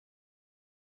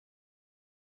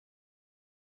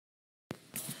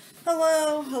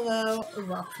Hello,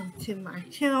 welcome to my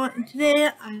channel, and today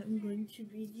I am going to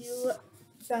read you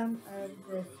some of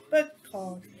this book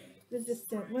called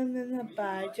Resistant Women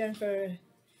by Jennifer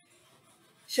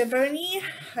Cheverny.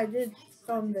 I did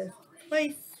film this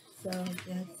twice, so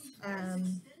yes.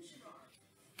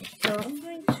 So I'm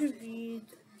going to read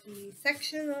the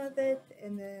section of it,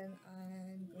 and then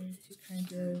I'm going to kind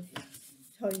of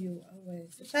tell you what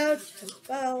it's about as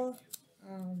well.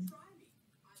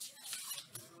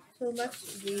 So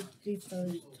let's read the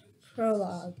first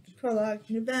prologue. The prologue,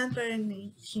 November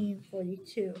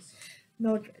 1942.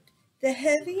 Mildred. The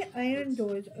heavy iron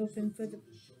doors open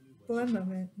for a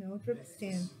moment. Mildred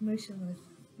stands motionless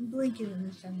and blinking in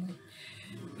the sunlight,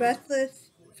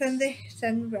 breathless from the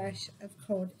sudden rush of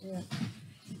cold air.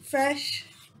 Fresh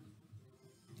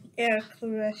air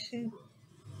caressing,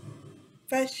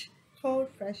 fresh air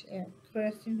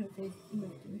caressing her face and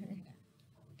lifting her hair.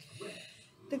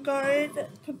 The guard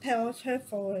propels her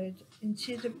forward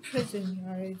into the prison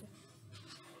yard,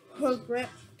 her grip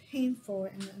painful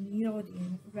and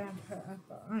unyielding around her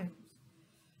upper arms.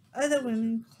 Other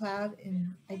women clad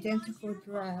in identical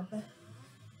drab,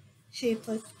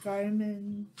 shapeless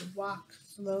garments walk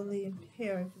slowly in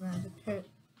pairs around the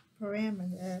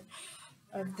perimeter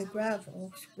of the gravel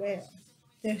square.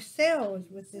 Their cells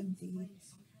within the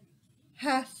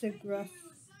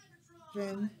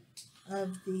Hasselgruppen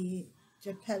of the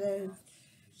Geppetto's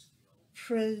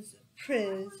Pris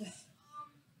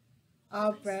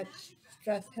Albrecht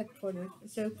stress headquarters are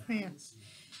so cramped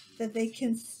that they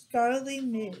can scarcely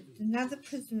move. The other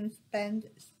prisoners spread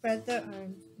their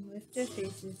arms, and lift their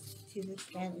faces to the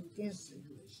scattered dancers,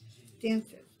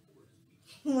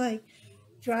 like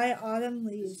dry autumn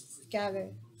leaves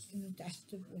scattered in a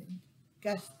gust of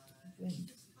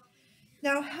wind.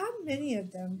 Now, how many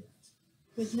of them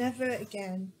would never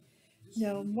again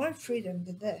know more freedom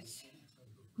than this?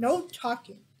 No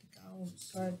talking, the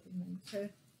guard reminds her.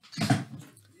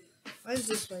 Why is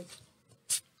this like?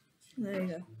 There you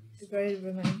go. The guard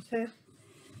reminds her,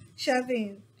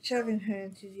 shoving her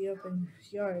into the open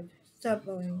yard,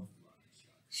 stumbling.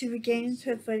 She regains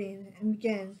her footing and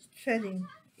begins treading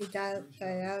a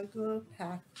diagonal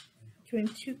path between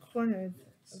two corners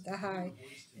of the high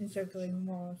encircling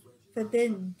walls,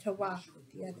 forbidden to walk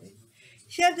with the others.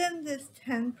 She had done this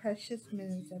 10 precious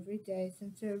minutes every day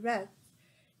since her arrest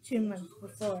 2 months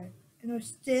before, and her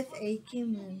stiff,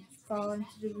 aching limbs fall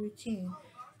into the routine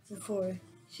before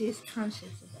she is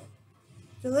conscious of it.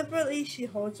 Deliberately, she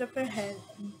holds up her head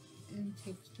and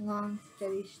takes long,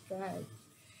 steady strides,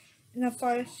 in a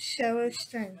false show of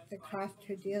strength that cost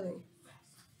her dearly.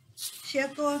 She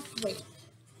has lost weight,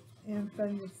 and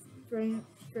from the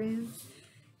strains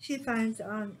she finds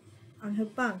on her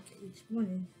bunk each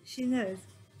morning, she knows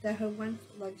that her once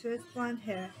luxurious blonde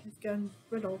hair has gone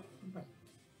brittle and white.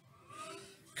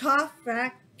 Cough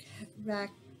rack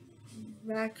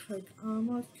her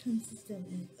almost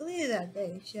consistently. Earlier that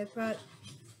day, she had brought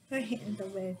her hand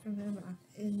away from her mouth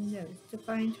and nose to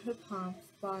find her palm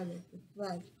spotted with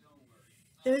blood.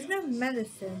 There was no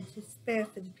medicine to spare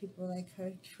for the people like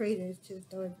her, traitors to the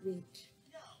Third Reich.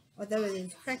 Although it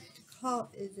is correct to call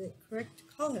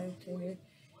her a traitor,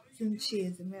 since she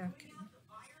is American.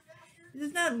 It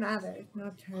does not matter,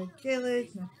 not to her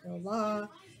jailers, not to the law,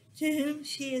 to whom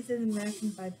she is an American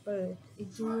by birth, a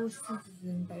dual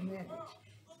citizen by marriage.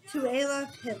 To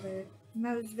Adolf Hitler, it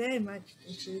matters very much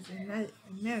that she is an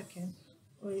American,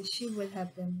 or she would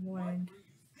have been warned.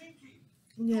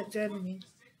 Yet Germany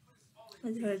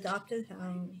was her adopted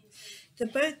home, the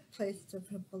birthplace of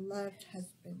her beloved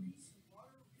husband.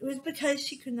 It was because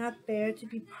she could not bear to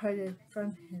be parted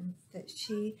from him that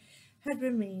she had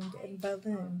remained in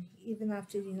Berlin, even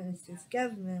after the United States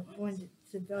government warned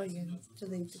its civilians to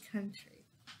leave the country.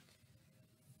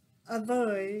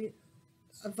 Avoid,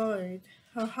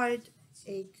 her heart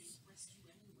aches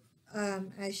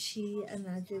as she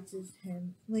imagines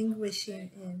him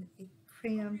languishing in a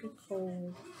crammed,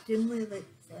 cold, dimly lit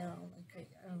cell like her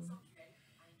own.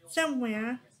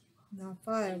 Somewhere, not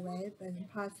far away, but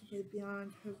impossibly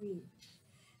beyond her reach,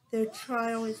 their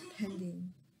trial is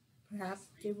pending. Perhaps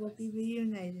they will be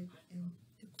reunited in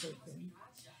the courtroom.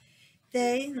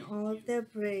 They and all of their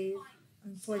brave,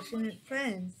 unfortunate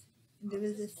friends in the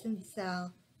resistance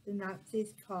cell the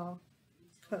Nazis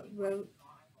wrote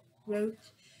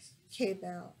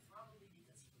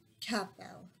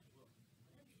Kabel,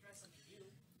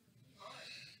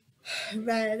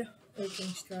 red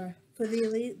orchestra for the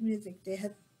elite music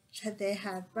they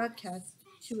had broadcast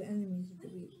to enemies of the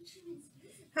Reach.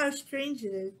 How strange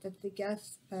it is that the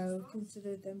Gestapo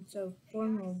considered them so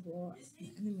formidable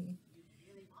an enemy,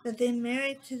 that they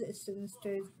married to the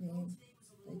sinister's name,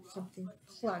 like something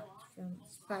plucked from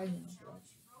a spinal cord.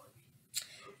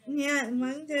 And yet,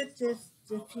 among this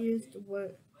diffused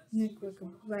network of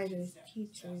writers,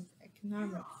 teachers,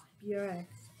 economics,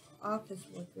 bureaucrats, office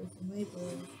workers, and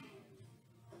laborers,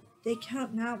 they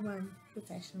count not one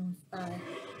professional spy.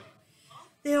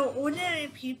 They are ordinary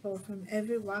people from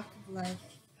every walk of life.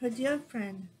 Her dear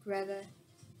friend, Greta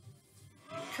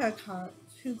Kirkhope,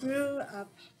 who grew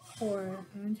up poor,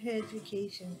 earned her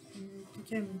education, and is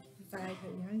determined to provide her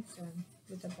young son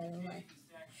with a better life.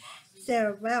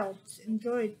 Sarah Welch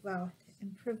enjoyed wealth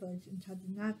and privilege until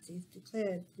the Nazis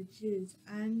declared the Jews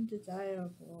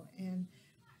undesirable and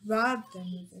robbed them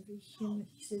of every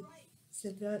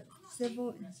civil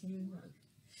and human right.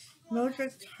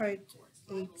 Mildred's heart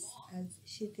aches as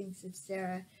she thinks of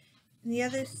Sarah and the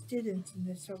other students in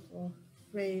the circle,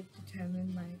 brave,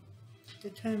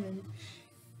 determined,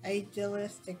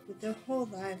 idealistic, with their whole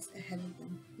lives ahead of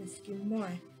them, risking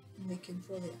more than they can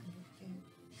fully understand.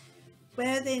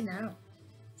 Where are they now?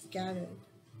 Scattered.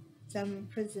 Some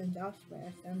imprisoned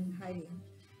elsewhere, some in hiding.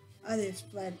 Others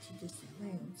fled to distant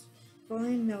lands. If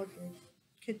only Mildred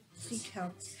could seek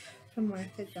help from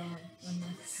Martha Dawn one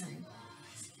last time.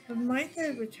 But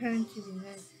Martha returned to the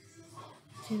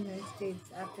United States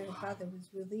after her father was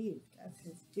relieved of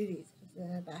his duties as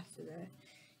an ambassador.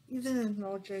 Even if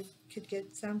Mildred could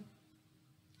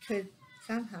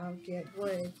somehow get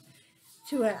word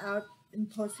to her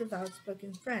impulsive,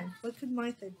 outspoken friend, what could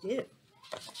Martha do?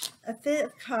 A fit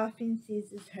of coughing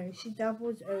seizes her. She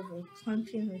doubles over,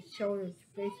 clenching her shoulders to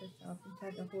brace herself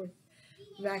until the horse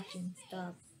racking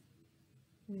stops.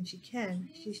 When she can,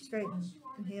 she straightens,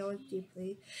 inhales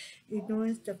deeply,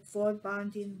 ignores the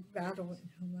floor-bonding rattle in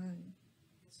her lungs,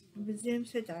 and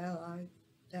resumes her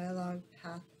dialogue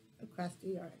path across the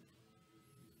yard.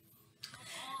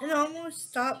 And almost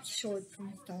stops short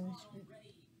from astonishment.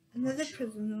 Another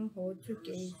prisoner holds her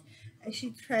gaze as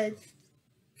she treads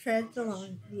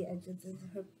along the edges of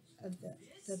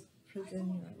the prison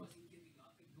yard.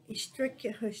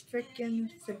 Her stricken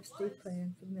sympathy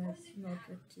plan for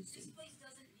Mildred to see.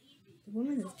 The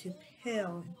woman is too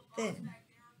pale and thin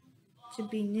to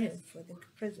be new for the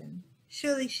prison.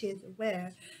 Surely she is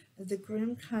aware of the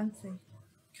grim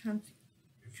consequences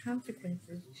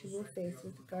she will face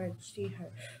if the guards see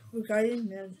her, regarding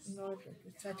Mildred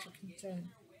with such a concern.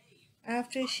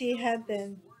 After she had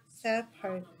been set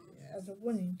apart as a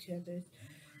warning to others,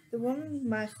 the woman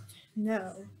must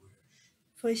know,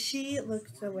 for she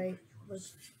quickly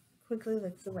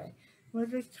looks away.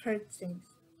 Mildred's heart sinks,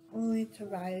 only to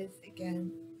rise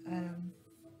um,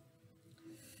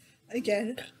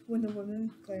 again when the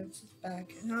woman glances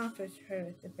back and offers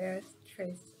her the barest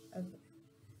trace of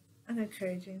an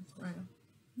encouraging smile.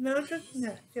 Mildred's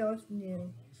neck feels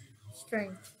new,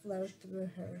 strength flows through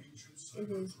her. It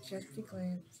is just a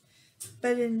glance,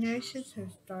 but it nourishes her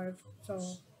starved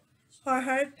soul. Her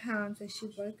heart pounds as she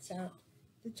works out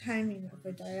the timing of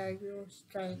her diagonal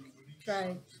strides.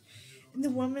 In the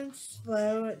woman's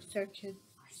slow circuit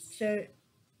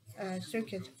of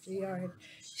the yard,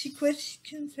 she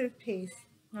quickens her pace,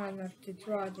 not enough to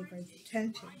draw the guard's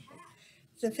attention, but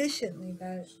sufficiently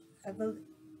that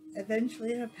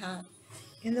eventually her path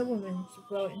and the woman's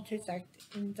will intersect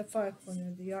in the far corner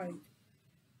of the yard.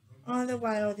 All the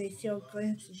while they steal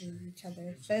glances at each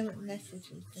other, silent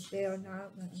messages that they are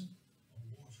not alone.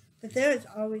 But there is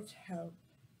always hope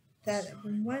that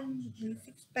when one least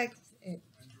expects it,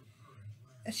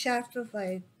 a shaft of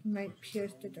light might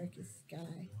pierce the darkest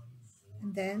sky,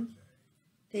 and then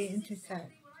they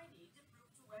intersect.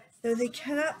 Though they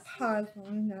cannot pause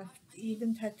long enough to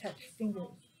even to touch fingers.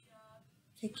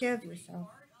 Take care of yourself,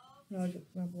 Mildred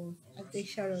mumbles as they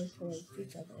shuttle towards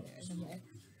each other in a way.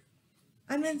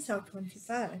 I'm in cell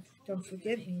 25. Don't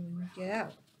forget me when you get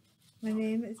out. My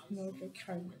name is Mildred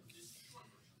Carmen.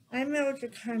 I'm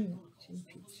Mildred Carmen, she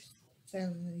repeats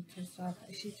silently to herself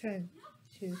as she turns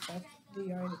to cross the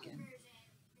yard again.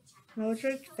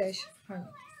 Mildred Fish Carmen,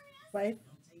 wife,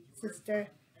 sister,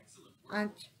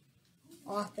 aunt,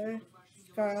 author,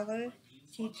 scholar,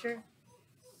 teacher,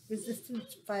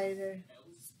 resistance fighter,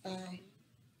 spy.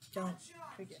 Don't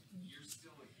forget me.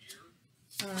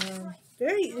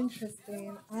 Very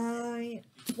interesting. I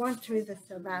want to read this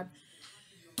so bad.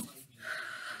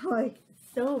 Like,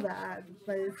 so bad,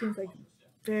 but it seems like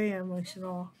very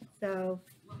emotional. So,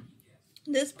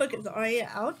 this book is already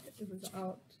out. It was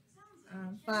out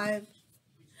 5.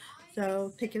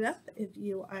 So, pick it up if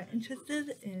you are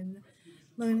interested in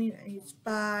learning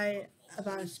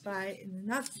about a spy in the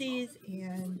Nazis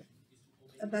and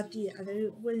about the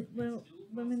other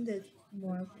women. There's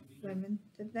more women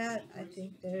than that. I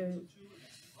think there's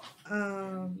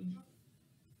um,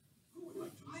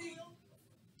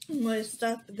 more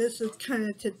stuff. This is kind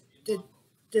of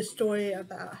the story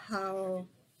about how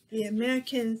the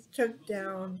Americans took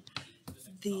down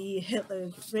the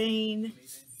Hitler's reign.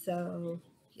 So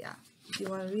yeah, if you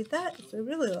want to read that, it's a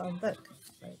really long book.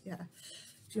 But yeah,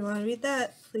 if you want to read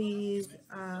that, please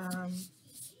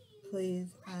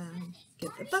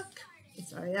get the book.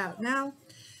 It's already out now.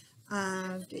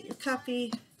 Get your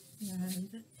copy,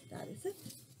 and that is it.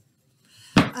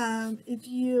 If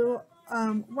you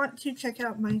want to check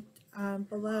out my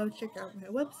below, check out my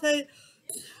website.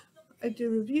 I do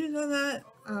reviews on that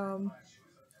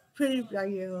pretty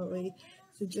regularly,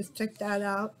 so just check that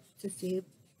out to see.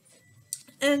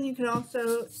 And you can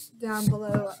also, down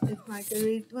below is my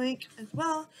Goodreads link as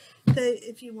well, so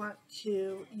if you want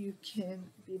to, you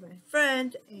can be my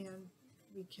friend and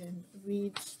we can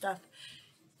read stuff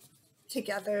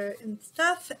together and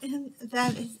stuff. And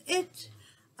that is it.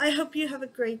 I hope you have a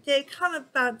great day. Comment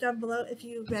about down below if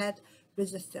you read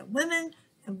Resistant Women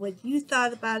and what you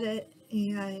thought about it,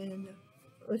 and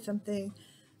or something.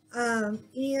 And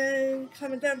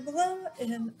comment down below,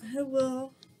 and I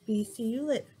will see you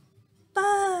later.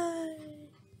 Bye.